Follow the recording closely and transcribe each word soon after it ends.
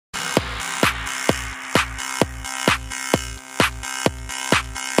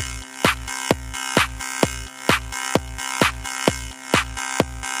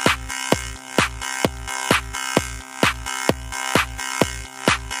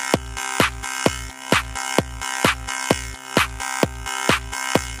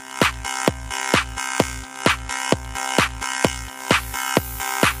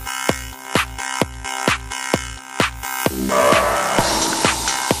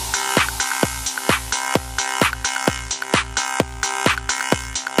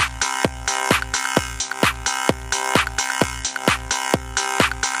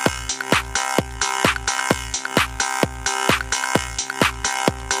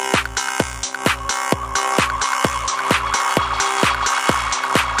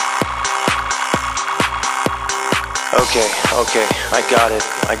Okay, I got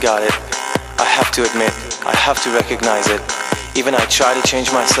it. I have to admit, I have to recognize it. Even I try to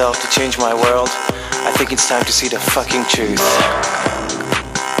change myself, to change my world. I think it's time to see the fucking truth.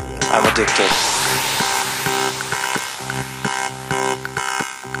 I'm addicted.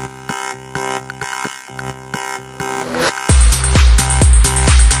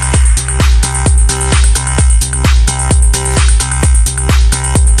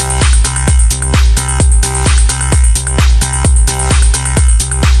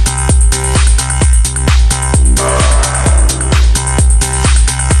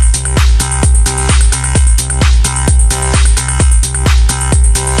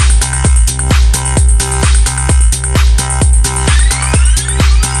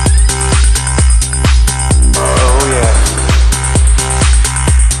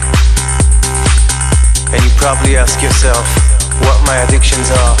 Probably ask yourself what my addictions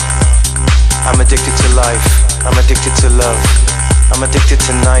are. I'm addicted to life, I'm addicted to love, I'm addicted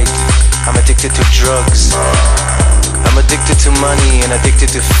to night, I'm addicted to drugs, I'm addicted to money and addicted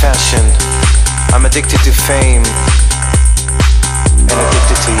to fashion, I'm addicted to fame and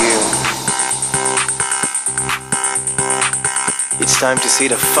addicted to you. It's time to see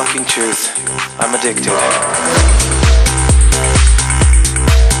the fucking truth. I'm addicted.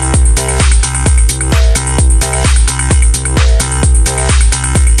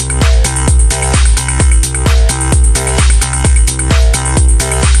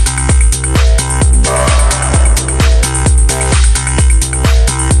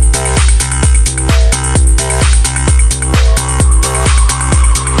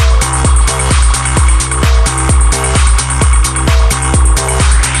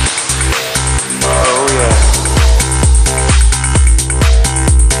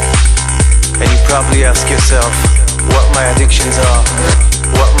 Probably ask yourself what my addictions are,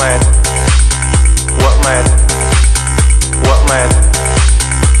 what my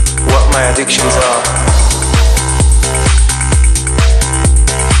addictions are.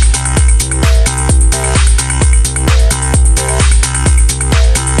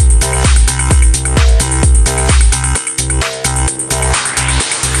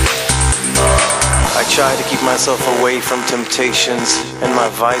 I try to keep myself away from temptations and my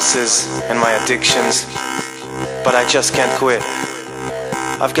vices and my addictions, but I just can't quit.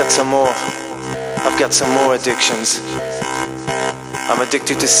 I've got some more addictions. I'm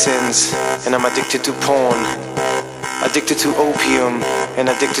addicted to sins and I'm addicted to porn, addicted to opium and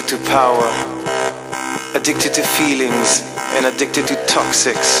addicted to power, addicted to feelings and addicted to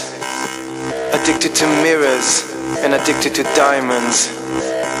toxics, addicted to mirrors and addicted to diamonds,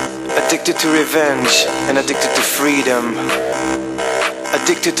 addicted to revenge and addicted to freedom,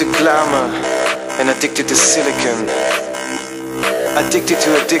 addicted to glamour and addicted to silicon, addicted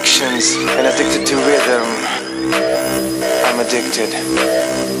to addictions and addicted to rhythm. I'm addicted.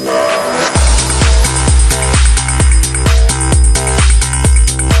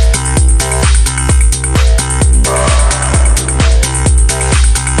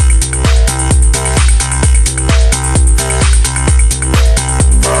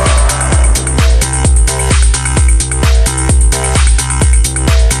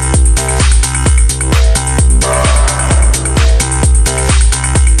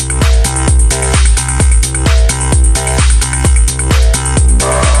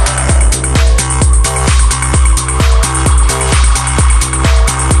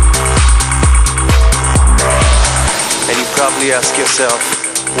 Probably ask yourself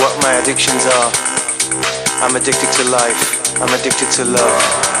what my addictions are. I'm addicted to life, I'm addicted to love,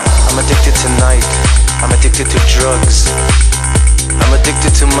 I'm addicted to night, I'm addicted to drugs, I'm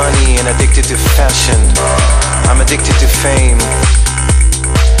addicted to money and addicted to fashion, I'm addicted to fame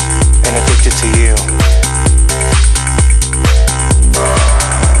and addicted to you.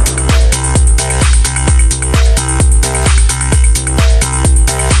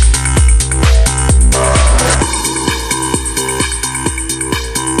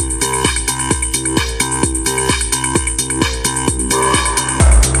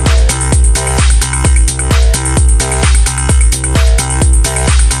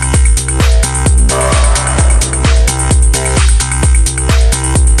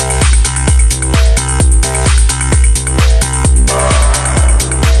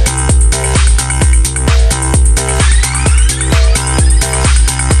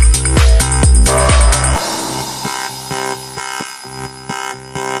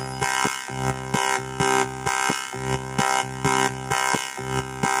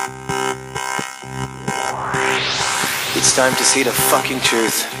 It's time to see the fucking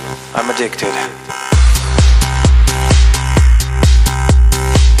truth. I'm addicted.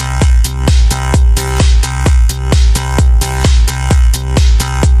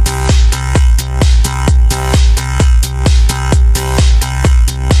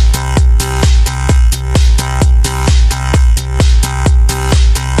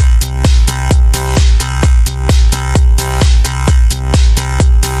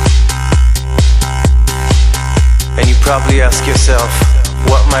 probably ask yourself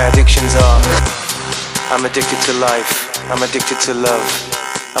what my addictions are. I'm addicted to life, I'm addicted to love,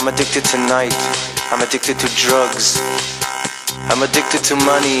 I'm addicted to night, I'm addicted to drugs, I'm addicted to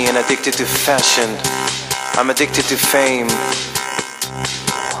money and addicted to fashion, I'm addicted to fame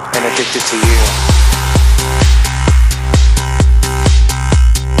and addicted to you.